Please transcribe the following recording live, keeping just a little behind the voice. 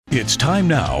It's time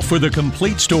now for the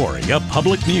complete story, a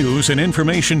public news and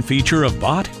information feature of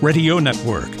Bott Radio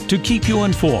Network to keep you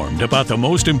informed about the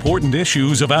most important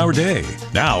issues of our day.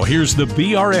 Now, here's the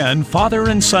BRN father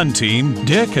and son team,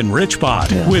 Dick and Rich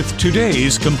Bott, with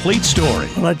today's complete story.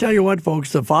 Well, I tell you what,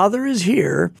 folks, the father is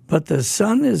here, but the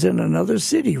son is in another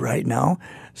city right now.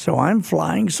 So I'm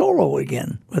flying solo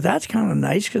again. But that's kind of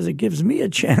nice because it gives me a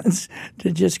chance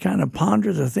to just kind of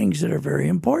ponder the things that are very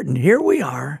important. Here we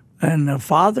are, and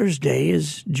Father's Day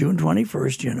is June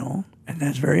 21st, you know, and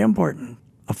that's very important.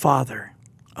 A father.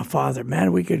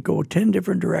 Man, we could go 10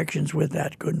 different directions with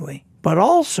that, couldn't we? But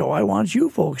also, I want you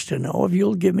folks to know, if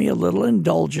you'll give me a little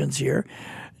indulgence here,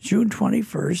 June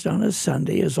 21st on a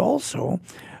Sunday is also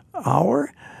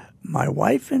my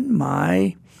wife and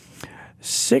my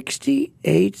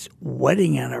 68th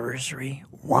wedding anniversary.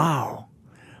 Wow.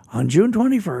 On June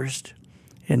 21st,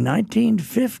 in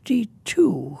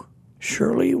 1952,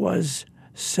 Shirley was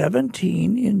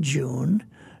 17 in June,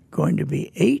 going to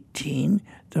be 18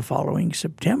 the following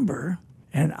September,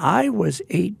 and I was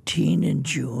 18 in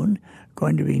June,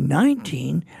 going to be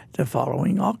 19 the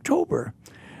following October.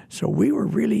 So we were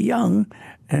really young,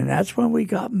 and that's when we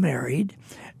got married.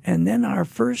 And then our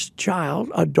first child,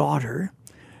 a daughter,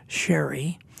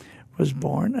 Sherry, was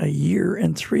born a year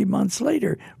and 3 months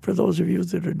later, for those of you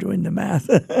that are doing the math.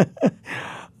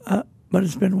 But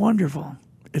it's been wonderful.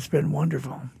 It's been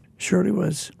wonderful. Shirley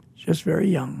was just very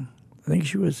young. I think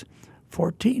she was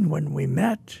 14 when we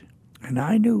met, and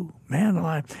I knew, man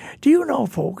alive. Do you know,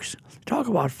 folks, talk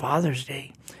about Father's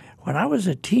Day. When I was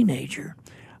a teenager,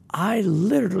 I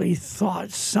literally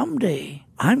thought someday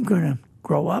I'm going to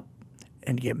grow up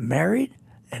and get married,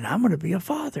 and I'm going to be a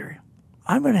father.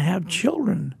 I'm going to have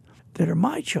children that are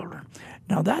my children.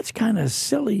 Now, that's kind of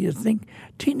silly. You think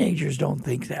teenagers don't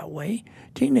think that way.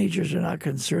 Teenagers are not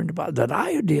concerned about that.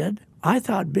 I did. I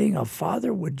thought being a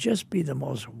father would just be the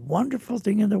most wonderful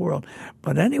thing in the world.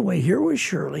 But anyway, here was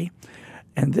Shirley,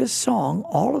 and this song,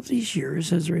 all of these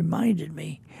years, has reminded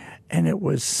me. And it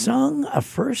was sung, the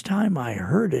first time I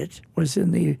heard it was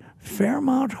in the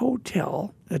Fairmount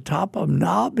Hotel, the top of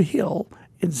Nob Hill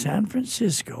in San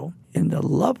Francisco, in the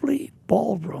lovely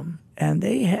ballroom, and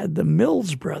they had the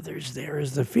Mills Brothers there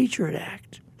as the featured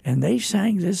act, and they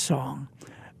sang this song,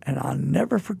 and I'll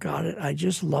never forget it. I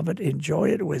just love it. Enjoy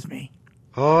it with me.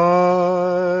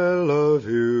 I love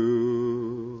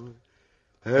you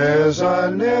as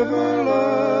I never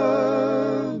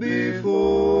loved before,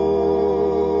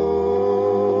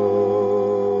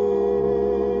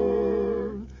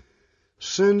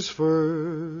 since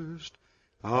first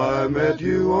I met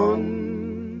you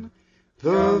on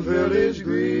the village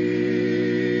green.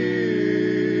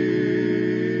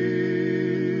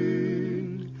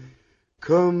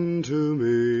 Come to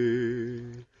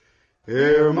me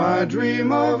ere my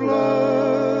dream of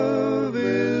love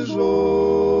is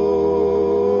o'er.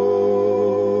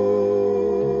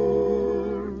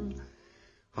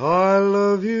 I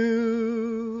love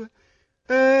you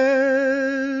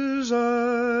as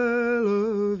I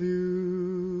love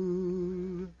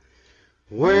you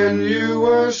when you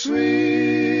were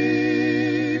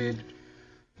sweet,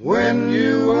 when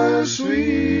you were sweet,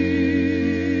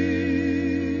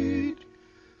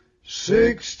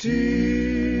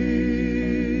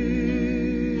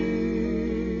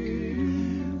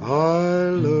 16. I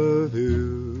love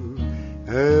you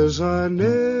as I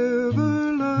never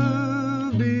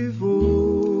loved before,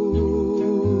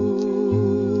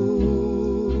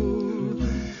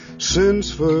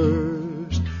 since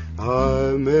first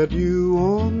I met you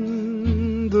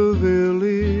on the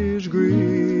village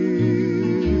green.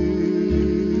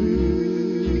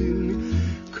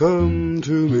 Come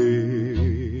to me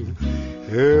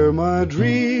ere my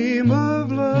dream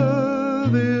of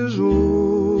love is o'er.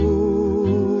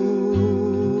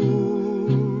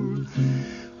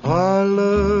 I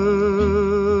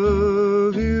love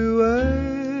you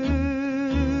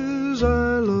as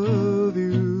I love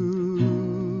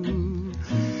you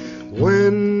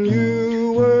when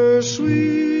you were sweet,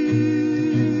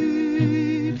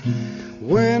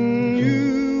 when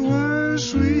you were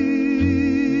sweet,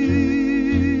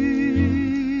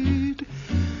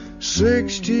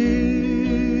 16.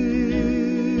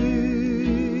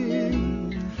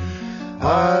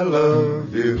 I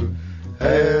love you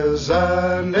as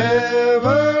I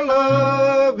never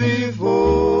loved before,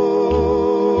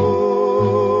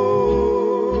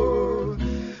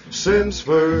 since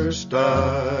first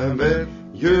I met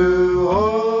you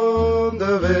on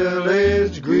the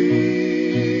village green.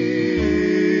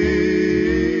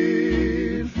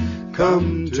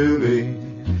 Come to me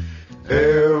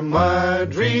ere my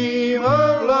dream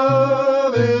of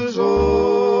love is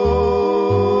o'er.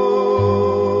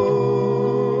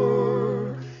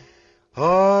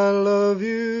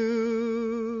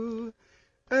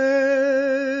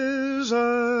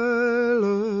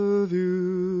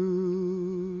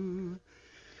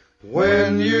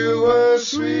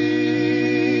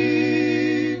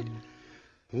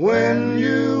 when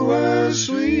you were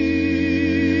sweet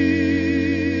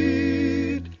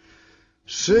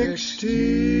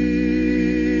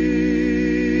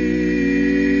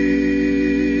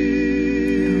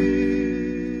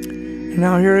 16.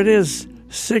 Now here it is,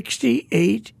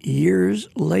 68 years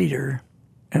later,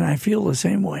 and I feel the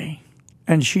same way.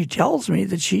 And she tells me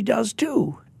that she does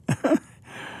too.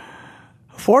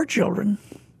 4 children,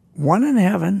 1 in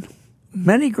heaven,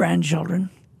 many grandchildren,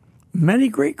 many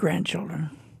great-grandchildren,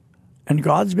 and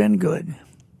God's been good.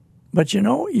 But you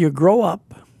know, you grow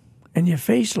up and you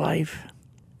face life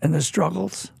and the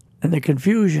struggles and the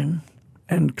confusion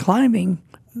and climbing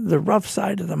the rough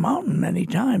side of the mountain many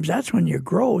times. That's when you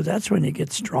grow. That's when you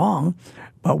get strong.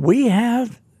 But we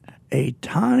have a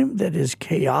time that is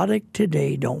chaotic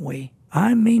today, don't we?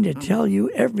 I mean to tell you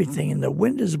everything, and the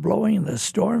wind is blowing and the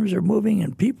storms are moving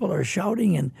and people are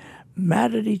shouting and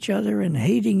mad at each other and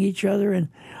hating each other and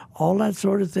all that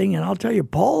sort of thing. And I'll tell you,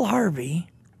 Paul Harvey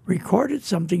recorded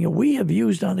something that we have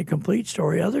used on The Complete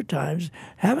Story other times,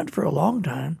 haven't for a long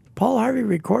time. Paul Harvey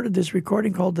recorded this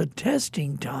recording called The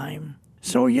Testing Time.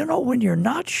 So, you know, when you're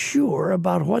not sure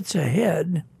about what's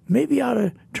ahead, maybe you ought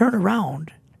to turn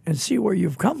around and see where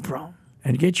you've come from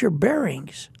and get your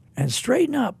bearings and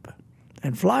straighten up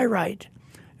and fly right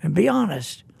and be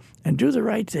honest and do the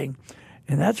right thing.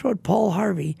 And that's what Paul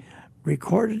Harvey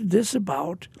recorded this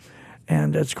about,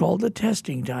 and it's called The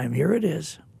Testing Time. Here it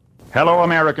is. Hello,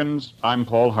 Americans. I'm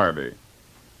Paul Harvey,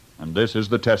 and this is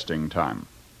The Testing Time.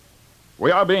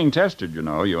 We are being tested, you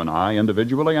know, you and I,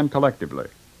 individually and collectively.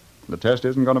 The test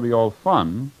isn't going to be all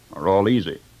fun or all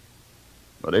easy.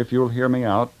 But if you'll hear me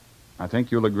out, I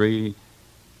think you'll agree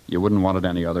you wouldn't want it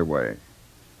any other way.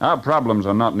 Our problems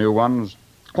are not new ones.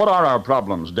 What are our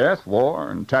problems? Death,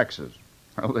 war, and taxes.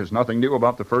 Well, there's nothing new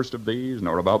about the first of these,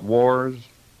 nor about wars.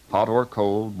 Hot or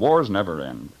cold, wars never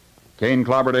end. Cain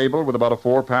clobbered Abel with about a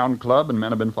 4-pound club, and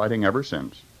men have been fighting ever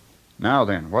since. Now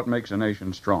then, what makes a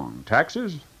nation strong?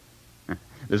 Taxes?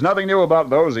 There's nothing new about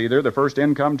those either. The first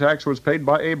income tax was paid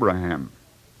by Abraham.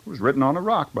 It was written on a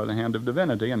rock by the hand of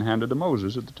divinity and handed to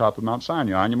Moses at the top of Mount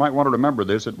Sinai. And you might want to remember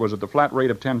this. It was at the flat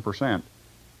rate of 10%.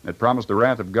 It promised the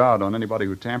wrath of God on anybody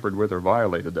who tampered with or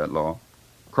violated that law.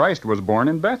 Christ was born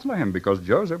in Bethlehem because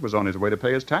Joseph was on his way to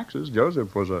pay his taxes.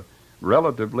 Joseph was a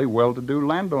relatively well-to-do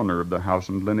landowner of the house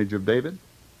and lineage of David.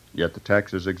 Yet the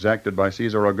taxes exacted by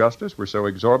Caesar Augustus were so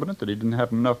exorbitant that he didn't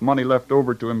have enough money left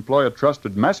over to employ a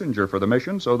trusted messenger for the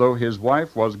mission, so though his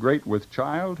wife was great with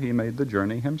child, he made the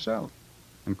journey himself.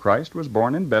 And Christ was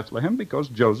born in Bethlehem because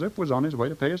Joseph was on his way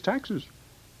to pay his taxes.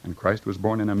 And Christ was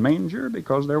born in a manger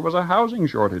because there was a housing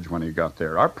shortage when he got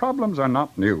there. Our problems are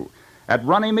not new. At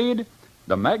Runnymede,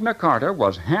 the Magna Carta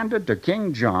was handed to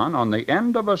King John on the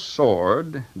end of a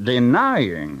sword,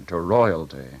 denying to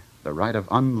royalty the right of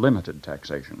unlimited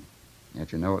taxation.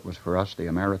 Yet you know it was for us, the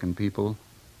American people,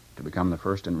 to become the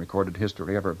first in recorded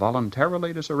history ever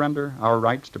voluntarily to surrender our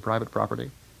rights to private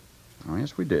property. Oh,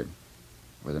 yes, we did.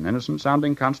 With an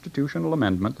innocent-sounding constitutional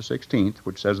amendment, the 16th,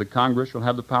 which says that Congress shall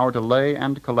have the power to lay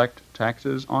and collect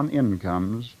taxes on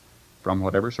incomes from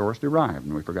whatever source derived,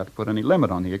 and we forgot to put any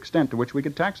limit on the extent to which we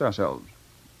could tax ourselves.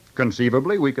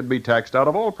 Conceivably, we could be taxed out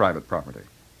of all private property.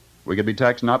 We could be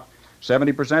taxed not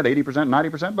 70%, 80%,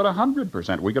 90%, but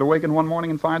 100%. We could awaken one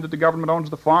morning and find that the government owns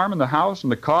the farm and the house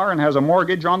and the car and has a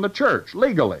mortgage on the church,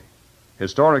 legally.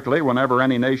 Historically, whenever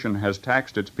any nation has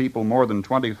taxed its people more than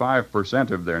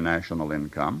 25% of their national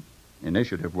income,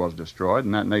 initiative was destroyed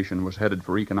and that nation was headed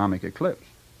for economic eclipse.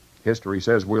 History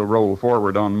says we'll roll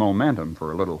forward on momentum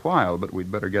for a little while, but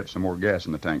we'd better get some more gas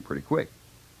in the tank pretty quick.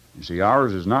 You see,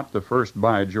 ours is not the first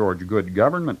by George good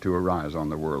government to arise on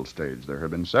the world stage. There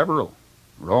have been several.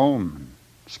 Rome, and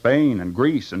Spain, and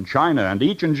Greece, and China, and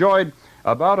each enjoyed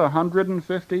about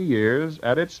 150 years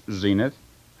at its zenith,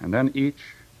 and then each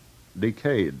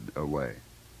decayed away.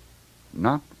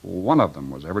 Not one of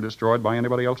them was ever destroyed by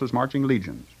anybody else's marching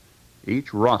legions.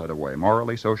 Each rotted away,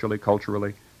 morally, socially,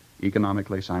 culturally,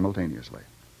 economically, simultaneously.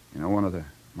 You know, one of the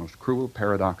most cruel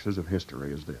paradoxes of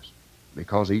history is this.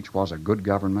 Because each was a good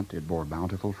government, it bore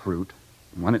bountiful fruit.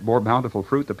 And when it bore bountiful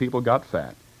fruit, the people got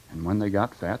fat. And when they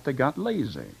got fat, they got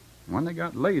lazy. And when they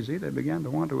got lazy, they began to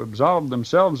want to absolve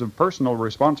themselves of personal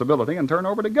responsibility and turn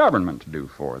over to government to do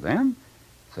for them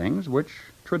things which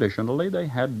traditionally they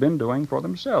had been doing for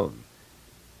themselves.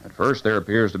 At first, there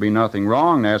appears to be nothing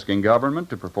wrong in asking government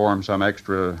to perform some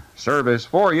extra service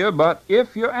for you, but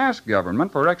if you ask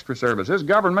government for extra services,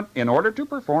 government, in order to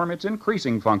perform its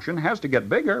increasing function, has to get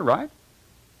bigger, right?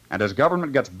 And as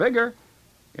government gets bigger,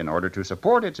 in order to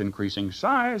support its increasing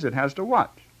size, it has to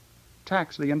what?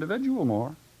 Tax the individual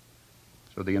more.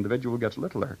 So the individual gets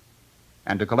littler.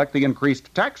 And to collect the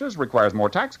increased taxes requires more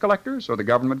tax collectors, so the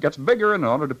government gets bigger, and in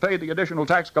order to pay the additional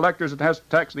tax collectors, it has to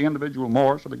tax the individual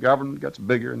more, so the government gets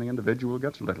bigger and the individual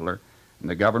gets littler. And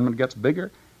the government gets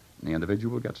bigger and the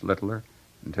individual gets littler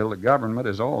until the government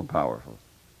is all-powerful.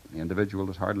 The individual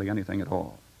is hardly anything at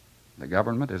all. The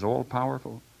government is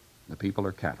all-powerful. The people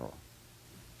are cattle.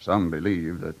 Some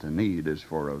believe that the need is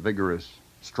for a vigorous,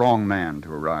 strong man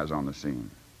to arise on the scene,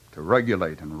 to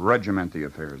regulate and regiment the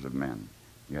affairs of men.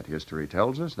 Yet history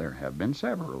tells us there have been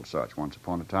several such. Once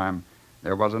upon a time,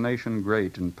 there was a nation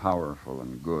great and powerful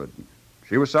and good.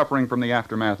 She was suffering from the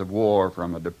aftermath of war,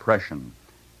 from a depression.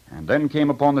 And then came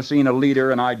upon the scene a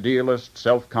leader, an idealist,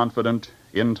 self-confident,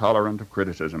 intolerant of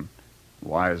criticism.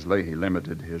 Wisely, he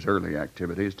limited his early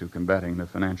activities to combating the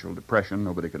financial depression.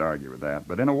 Nobody could argue with that.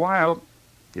 But in a while,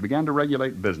 he began to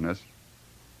regulate business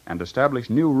and establish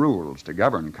new rules to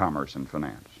govern commerce and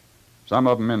finance. Some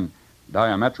of them in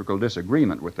diametrical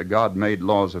disagreement with the God-made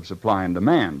laws of supply and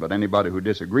demand, but anybody who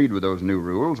disagreed with those new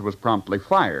rules was promptly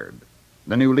fired.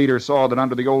 The new leader saw that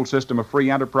under the old system of free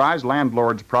enterprise,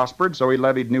 landlords prospered, so he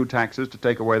levied new taxes to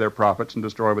take away their profits and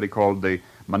destroy what he called the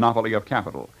monopoly of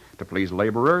capital. To please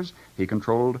laborers, he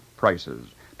controlled prices.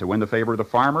 To win the favor of the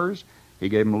farmers, he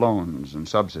gave them loans and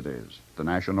subsidies. The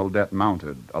national debt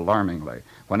mounted alarmingly.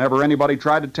 Whenever anybody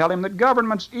tried to tell him that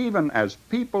governments, even as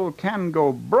people, can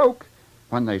go broke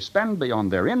when they spend beyond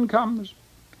their incomes,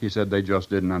 he said they just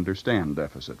didn't understand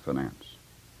deficit finance.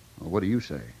 Well, what do you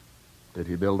say? Did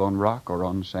he build on rock or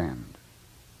on sand?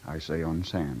 I say on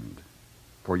sand.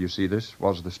 For you see, this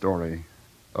was the story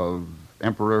of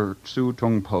Emperor Su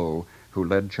Tongpo, who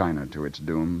led China to its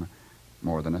doom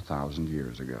more than 1,000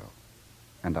 years ago.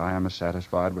 And I am as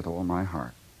satisfied with all my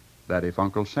heart that if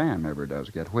Uncle Sam ever does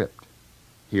get whipped,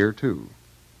 here too,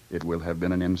 it will have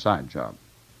been an inside job.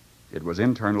 It was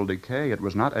internal decay. It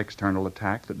was not external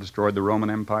attack that destroyed the Roman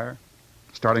Empire.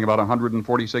 Starting about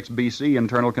 146 B.C.,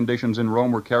 internal conditions in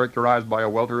Rome were characterized by a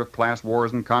welter of class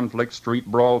wars and conflicts, street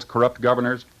brawls, corrupt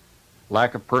governors,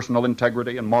 lack of personal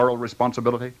integrity and moral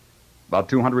responsibility. About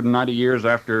 290 years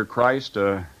after Christ,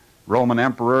 a Roman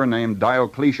emperor named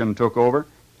Diocletian took over.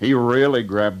 He really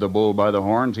grabbed the bull by the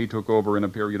horns. He took over in a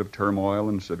period of turmoil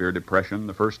and severe depression.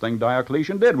 The first thing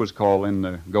Diocletian did was call in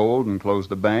the gold and close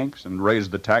the banks and raise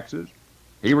the taxes.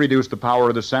 He reduced the power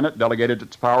of the Senate, delegated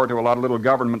its power to a lot of little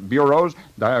government bureaus.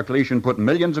 Diocletian put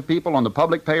millions of people on the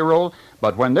public payroll.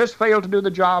 But when this failed to do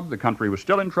the job, the country was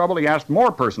still in trouble. He asked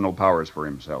more personal powers for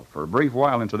himself. For a brief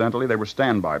while, incidentally, they were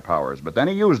standby powers. But then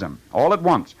he used them all at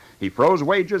once. He froze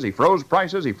wages, he froze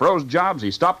prices, he froze jobs,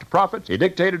 he stopped profits. He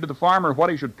dictated to the farmer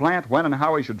what he should plant, when and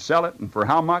how he should sell it, and for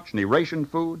how much, and he rationed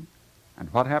food. And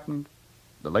what happened?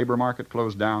 The labor market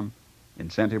closed down.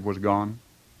 Incentive was gone.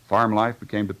 Farm life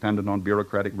became dependent on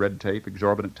bureaucratic red tape.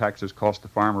 Exorbitant taxes cost the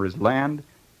farmer his land.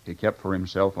 He kept for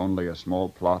himself only a small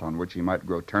plot on which he might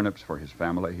grow turnips for his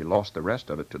family. He lost the rest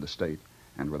of it to the state.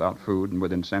 And without food and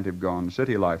with incentive gone,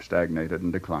 city life stagnated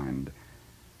and declined.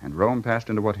 And Rome passed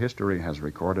into what history has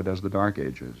recorded as the Dark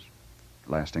Ages,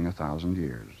 lasting 1,000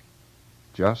 years.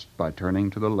 Just by turning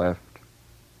to the left,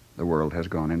 the world has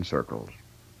gone in circles.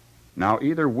 Now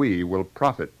either we will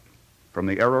profit from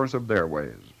the errors of their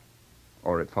ways,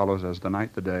 or it follows as the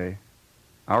night the day,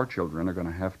 our children are going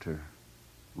to have to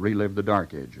relive the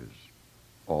Dark Ages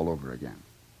all over again.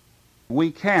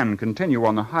 We can continue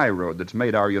on the high road that's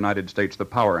made our United States the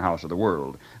powerhouse of the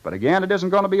world, but again, it isn't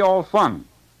going to be all fun.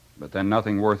 But then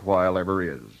nothing worthwhile ever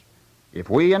is. If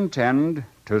we intend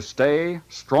to stay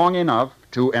strong enough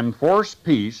to enforce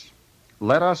peace,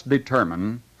 let us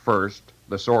determine first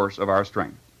the source of our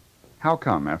strength. How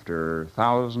come, after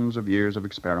thousands of years of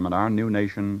experiment, our new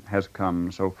nation has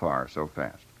come so far so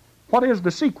fast? What is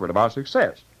the secret of our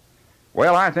success?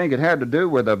 Well, I think it had to do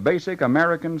with a basic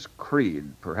American's creed.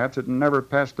 Perhaps it never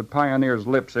passed the pioneer's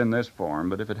lips in this form,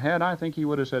 but if it had, I think he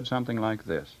would have said something like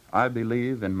this: I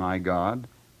believe in my God,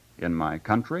 in my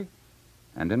country,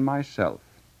 and in myself.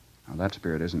 Now, that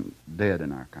spirit isn't dead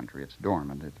in our country. It's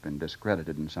dormant. It's been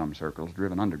discredited in some circles,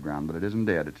 driven underground, but it isn't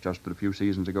dead. It's just that a few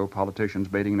seasons ago, politicians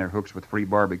baiting their hooks with free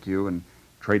barbecue and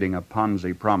trading a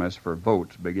Ponzi promise for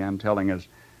votes began telling us,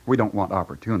 we don't want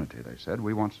opportunity, they said.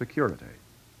 We want security.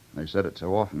 They said it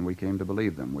so often we came to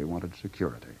believe them. We wanted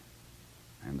security.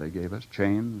 And they gave us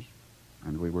chains,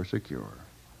 and we were secure.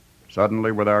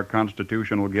 Suddenly, with our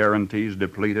constitutional guarantees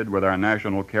depleted, with our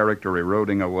national character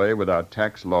eroding away, with our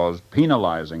tax laws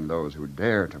penalizing those who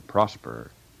dare to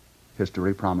prosper,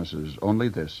 history promises only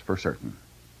this for certain: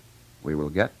 we will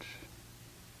get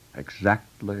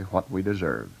exactly what we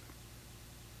deserve.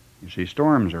 You see,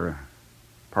 storms are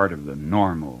part of the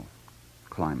normal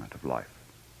climate of life.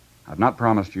 I've not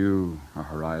promised you a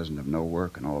horizon of no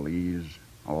work and all ease,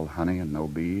 all honey and no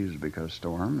bees, because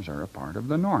storms are a part of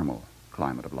the normal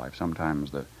climate of life.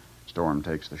 Sometimes the storm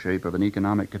takes the shape of an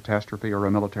economic catastrophe or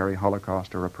a military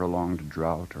holocaust or a prolonged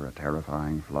drought or a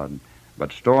terrifying flood.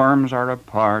 But storms are a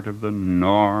part of the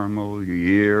normal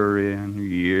year-in,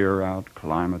 year-out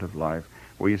climate of life.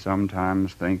 We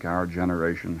sometimes think our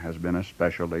generation has been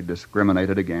especially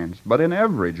discriminated against, but in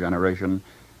every generation,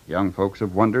 young folks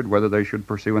have wondered whether they should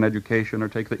pursue an education or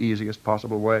take the easiest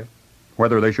possible way,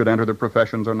 whether they should enter their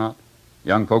professions or not.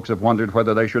 Young folks have wondered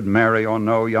whether they should marry or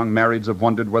no. Young marrieds have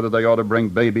wondered whether they ought to bring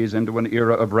babies into an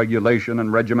era of regulation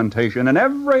and regimentation. In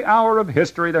every hour of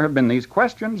history, there have been these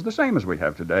questions, the same as we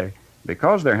have today,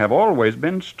 because there have always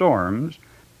been storms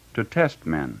to test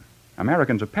men.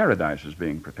 Americans, a paradise is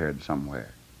being prepared somewhere.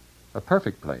 A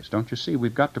perfect place. Don't you see?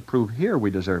 We've got to prove here we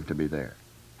deserve to be there.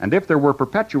 And if there were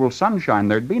perpetual sunshine,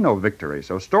 there'd be no victory.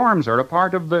 So storms are a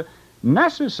part of the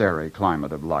necessary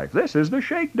climate of life. This is the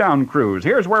shakedown cruise.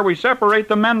 Here's where we separate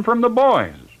the men from the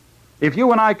boys. If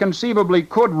you and I conceivably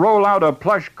could roll out a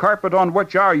plush carpet on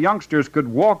which our youngsters could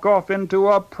walk off into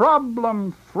a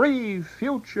problem-free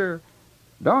future,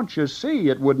 don't you see,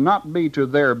 it would not be to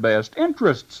their best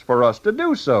interests for us to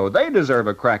do so. They deserve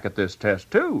a crack at this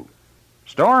test, too.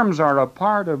 Storms are a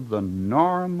part of the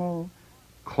normal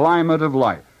climate of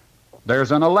life.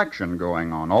 There's an election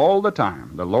going on all the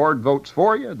time. The Lord votes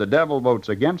for you, the devil votes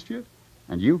against you,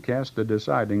 and you cast the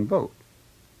deciding vote.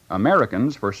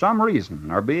 Americans, for some reason,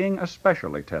 are being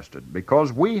especially tested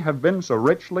because we have been so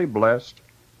richly blessed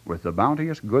with the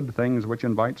bounteous good things which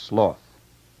invite sloth.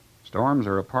 Storms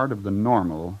are a part of the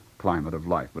normal climate of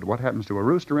life. But what happens to a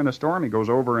rooster in a storm? He goes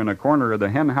over in a corner of the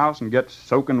hen house and gets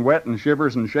soaking wet and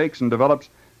shivers and shakes and develops,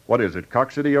 what is it,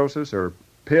 coccidiosis or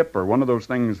pip or one of those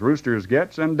things roosters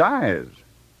gets, and dies.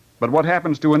 But what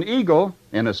happens to an eagle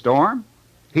in a storm?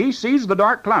 He sees the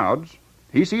dark clouds.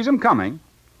 He sees them coming.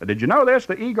 But did you know this?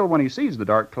 The eagle, when he sees the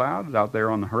dark clouds out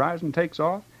there on the horizon, takes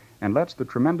off and lets the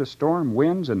tremendous storm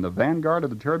winds in the vanguard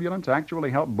of the turbulence actually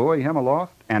help buoy him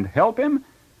aloft and help him.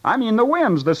 I mean, the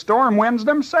winds, the storm winds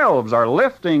themselves are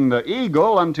lifting the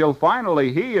eagle until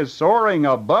finally he is soaring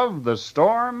above the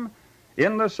storm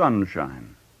in the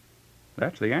sunshine.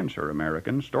 That's the answer,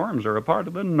 Americans. Storms are a part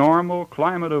of the normal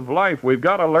climate of life. We've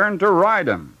got to learn to ride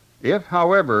them. If,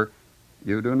 however,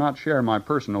 you do not share my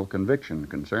personal conviction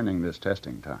concerning this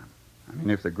testing time, I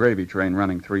mean, if the gravy train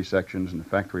running 3 sections and the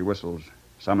factory whistles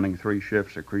summoning 3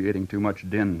 shifts are creating too much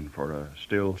din for a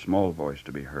still small voice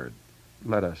to be heard,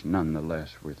 let us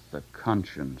nonetheless, with the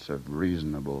conscience of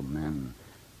reasonable men,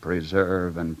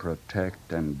 preserve and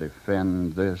protect and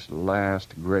defend this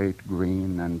last great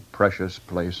green and precious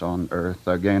place on earth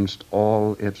against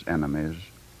all its enemies,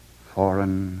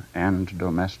 foreign and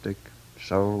domestic.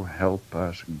 So help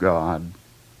us God,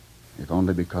 if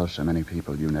only because so many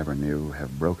people you never knew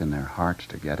have broken their hearts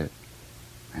to get it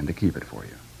and to keep it for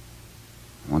you.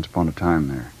 Once upon a time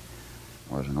there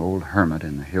was an old hermit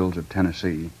in the hills of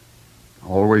Tennessee,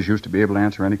 always used to be able to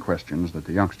answer any questions that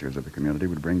the youngsters of the community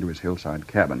would bring to his hillside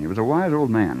cabin. He was a wise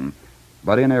old man,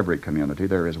 but in every community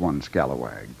there is one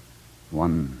scalawag,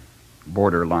 one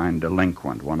borderline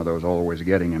delinquent, one of those always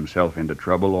getting himself into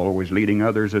trouble, always leading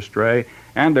others astray.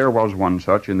 And there was one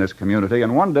such in this community,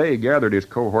 and one day he gathered his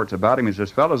cohorts about him. He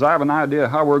says, "Fellas, I have an idea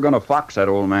how we're going to fox that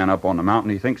old man up on the mountain.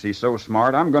 He thinks he's so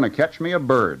smart. I'm going to catch me a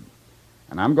bird,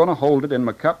 and I'm going to hold it in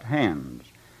my cupped hands.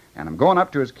 And I'm going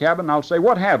up to his cabin, and I'll say,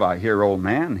 'What have I here, old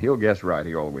man?' He'll guess right,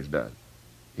 he always does.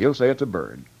 He'll say it's a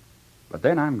bird. But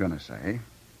then I'm going to say,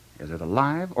 'Is it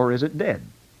alive or is it dead?'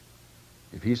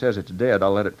 If he says it's dead,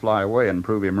 I'll let it fly away and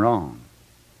prove him wrong.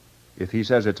 If he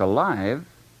says it's alive,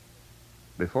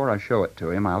 before I show it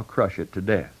to him, I'll crush it to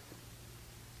death."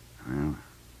 Well,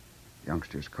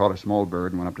 youngsters caught a small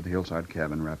bird and went up to the hillside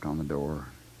cabin, rapped on the door.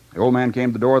 The old man came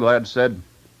to the door. The lad said,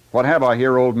 "What have I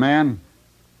here, old man?"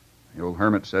 The old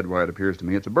hermit said, "Why, it appears to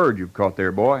me it's a bird you've caught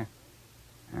there, boy."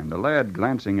 And the lad,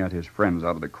 glancing at his friends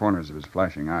out of the corners of his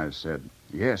flashing eyes, said,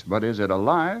 "Yes, but is it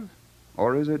alive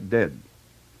or is it dead?"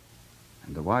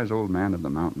 And the wise old man of the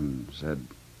mountain said,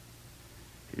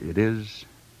 "It is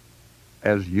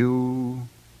as you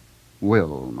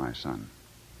will, my son."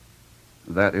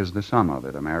 That is the sum of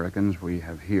it, Americans. We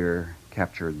have here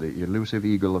captured the elusive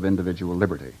eagle of individual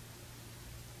liberty.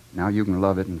 Now you can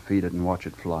love it and feed it and watch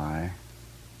it fly,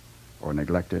 or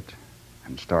neglect it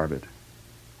and starve it,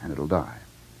 and it'll die.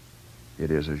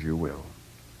 It is as you will.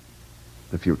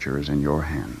 The future is in your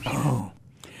hands. Oh.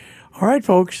 All right,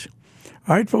 folks.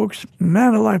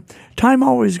 Man alive, time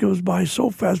always goes by so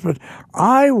fast, but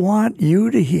I want you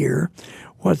to hear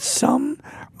what some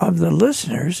of the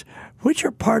listeners, which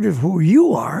are part of who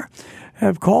you are,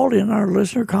 have called in our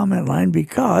listener comment line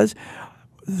because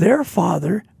their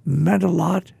father meant a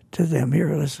lot to them.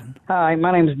 Here, listen. Hi,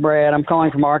 my name's Brad. I'm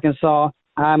calling from Arkansas.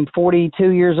 I'm 42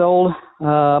 years old.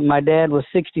 My dad was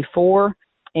 64,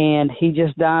 and he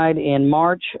just died in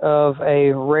March of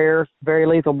a rare, very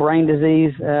lethal brain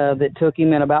disease that took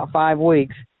him in about 5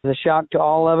 weeks. It was a shock to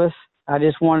all of us. I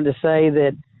just wanted to say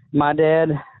that my dad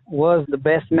was the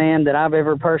best man that I've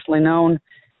ever personally known.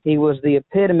 He was the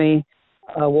epitome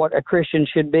of what a Christian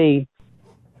should be.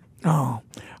 Oh,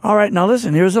 all right. Now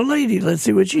listen, here's a lady. Let's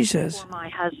see what she says. For my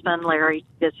husband, Larry,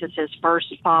 this is his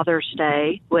first Father's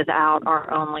Day without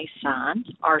our only son.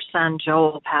 Our son,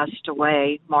 Joel, passed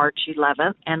away March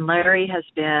 11th, and Larry has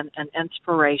been an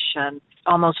inspiration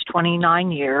almost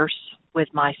 29 years with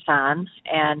my son,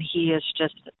 and he has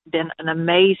just been an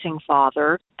amazing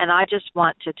father. And I just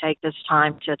want to take this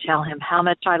time to tell him how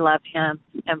much I love him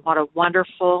and what a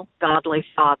wonderful, godly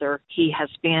father he has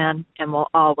been and will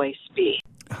always be.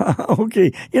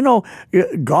 Okay.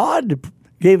 God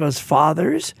gave us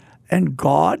fathers, and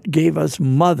God gave us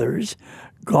mothers.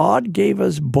 God gave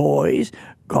us boys.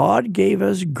 God gave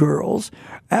us girls.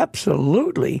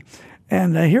 Absolutely.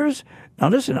 And here's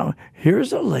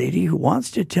a lady who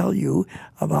wants to tell you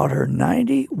about her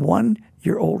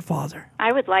 91-year-old father.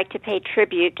 I would like to pay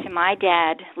tribute to my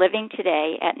dad, living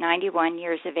today at 91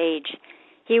 years of age.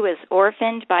 He was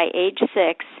orphaned by age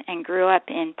 6 and grew up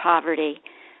in poverty.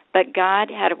 But God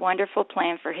had a wonderful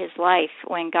plan for his life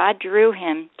when God drew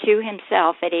him to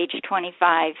himself at age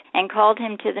 25 and called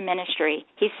him to the ministry.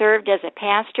 He served as a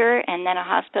pastor and then a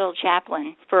hospital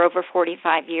chaplain for over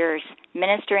 45 years,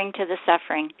 ministering to the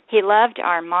suffering. He loved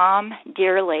our mom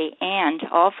dearly and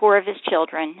all 4 of his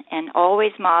children and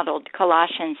always modeled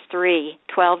Colossians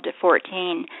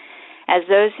 3:12-14. As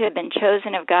those who have been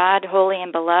chosen of God, holy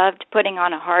and beloved, putting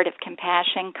on a heart of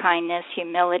compassion, kindness,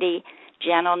 humility,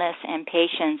 gentleness, and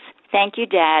patience. Thank you,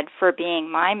 Dad, for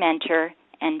being my mentor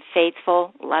and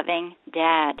faithful, loving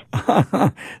dad.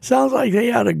 Sounds like they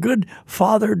had a good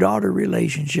father-daughter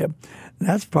relationship.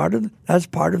 That's part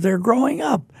of their growing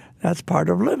up. That's part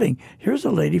of living. Here's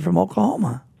a lady from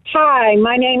Oklahoma. Hi,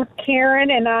 my name's Karen,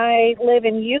 and I live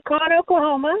in Yukon,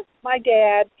 Oklahoma. My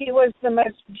dad, he was the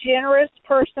most generous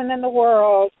person in the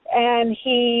world, and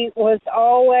he was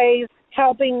always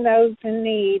helping those in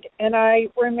need. And I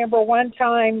remember one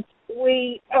time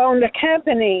we owned a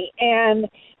company, and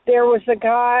there was a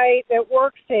guy that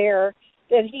worked there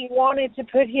that he wanted to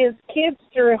put his kids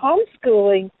through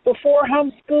homeschooling before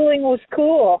homeschooling was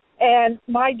cool. And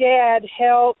my dad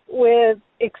helped with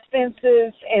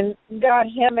expenses and got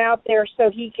him out there so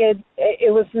he could,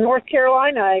 it was North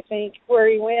Carolina, I think, where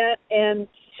he went and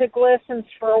took lessons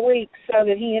for a week so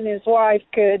that he and his wife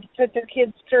could put their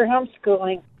kids through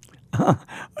homeschooling.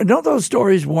 Don't those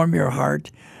stories warm your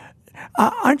heart?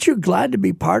 Aren't you glad to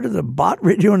be part of the Bot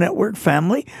Radio Network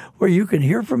family where you can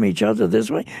hear from each other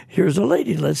this way? Here's a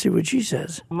lady. Let's see what she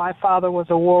says. My father was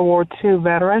a World War II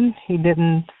veteran. He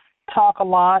didn't talk a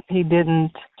lot. He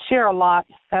didn't share a lot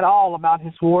at all about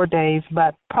his war days,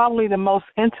 but probably the most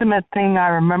intimate thing I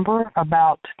remember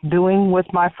about doing with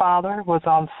my father was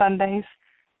on Sundays.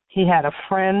 He had a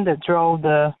friend that drove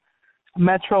the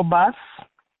Metro bus.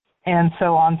 And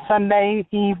so on Sunday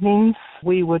evenings,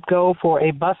 we would go for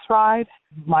a bus ride,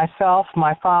 myself,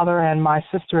 my father, and my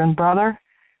sister and brother,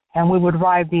 and we would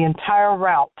ride the entire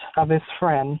route of his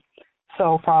friend.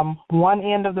 So from one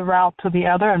end of the route to the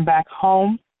other and back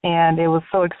home, and it was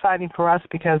so exciting for us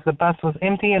because the bus was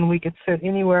empty and we could sit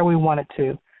anywhere we wanted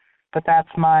to. But that's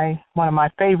one of my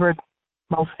favorite,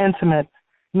 most intimate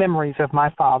memories of my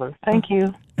father. Thank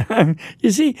you.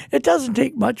 You see, it doesn't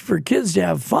take much for kids to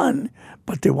have fun,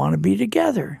 but they want to be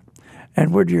together.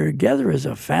 And when you're together as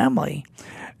a family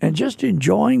and just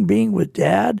enjoying being with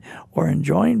dad or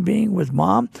enjoying being with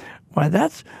mom,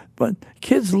 but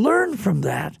kids learn from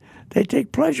that. They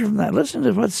take pleasure from that. Listen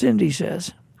to what Cindy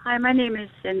says. Hi, my name is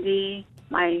Cindy.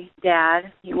 My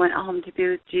dad, he went home to be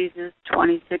with Jesus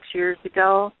 26 years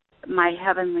ago. My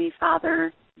Heavenly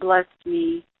Father blessed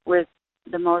me with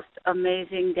the most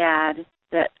amazing dad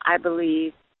that I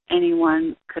believe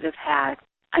anyone could have had.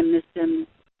 I miss him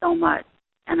so much,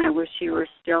 and I wish he were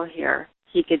still here.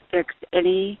 He could fix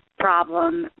any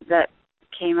problem that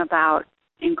came about,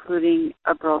 including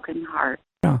a broken heart.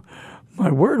 Now,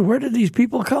 my word, where did these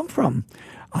people come from?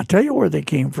 I'll tell you where they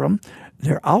came from.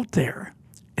 They're out there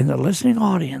in the listening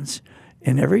audience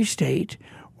in every state,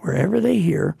 wherever they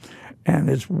hear, and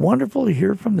it's wonderful to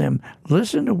hear from them.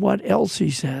 Listen to what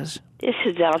Elsie says. This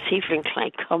is Elsie from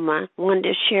Claycoma. I wanted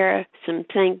to share some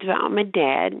things about my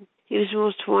dad. He was the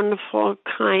most wonderful,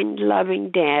 kind, loving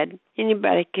dad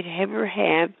anybody could ever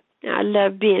have. I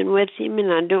love being with him,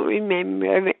 and I don't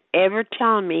remember ever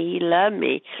telling me he loved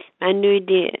me. I knew he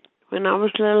did. When I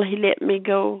was little, he let me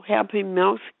go help him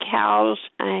milk the cows.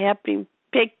 I helped him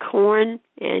pick corn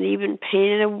and even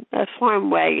painted a farm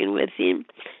wagon with him.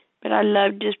 But I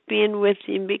loved just being with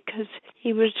him because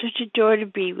he was such a joy to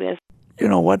be with. You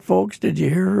know what, folks? Did you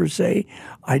hear her say,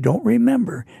 I don't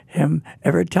remember him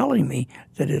ever telling me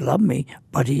that he loved me,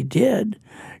 but he did,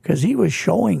 because he was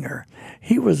showing her.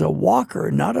 He was a walker,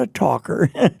 not a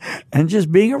talker, and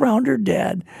just being around her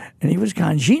dad, and he was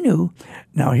kind. She knew.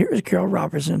 Now, here's Carrol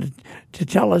Roberson to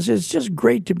tell us it's just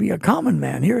great to be a common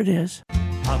man. Here it is.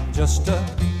 I'm just a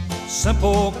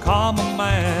simple common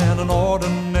man, an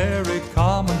ordinary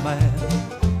common man.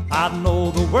 I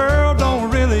know the world don't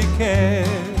really care,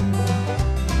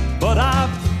 but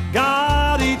I've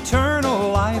got eternal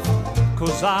life,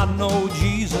 'cause I know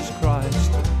Jesus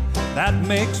Christ. That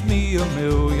makes me a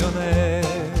millionaire.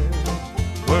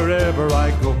 Wherever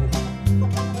I go,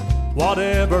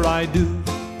 whatever I do,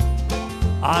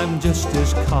 I'm just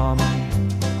as common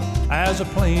as a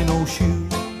plain old shoe.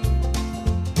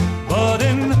 But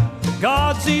in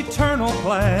God's eternal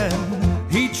plan,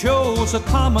 He chose a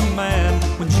common man.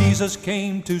 When Jesus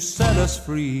came to set us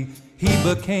free, He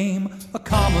became a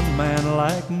common man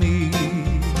like me.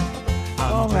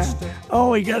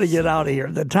 We got to get out of here.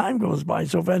 The time goes by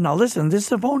so fast. Now, listen, this is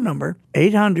the phone number,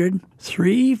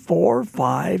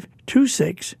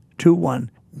 800-345-2621.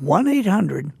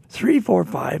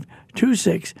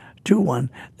 1-800-345-2621.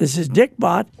 This is Dick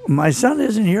Bott. My son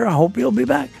isn't here. I hope he'll be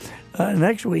back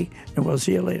next week, and we'll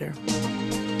see you later.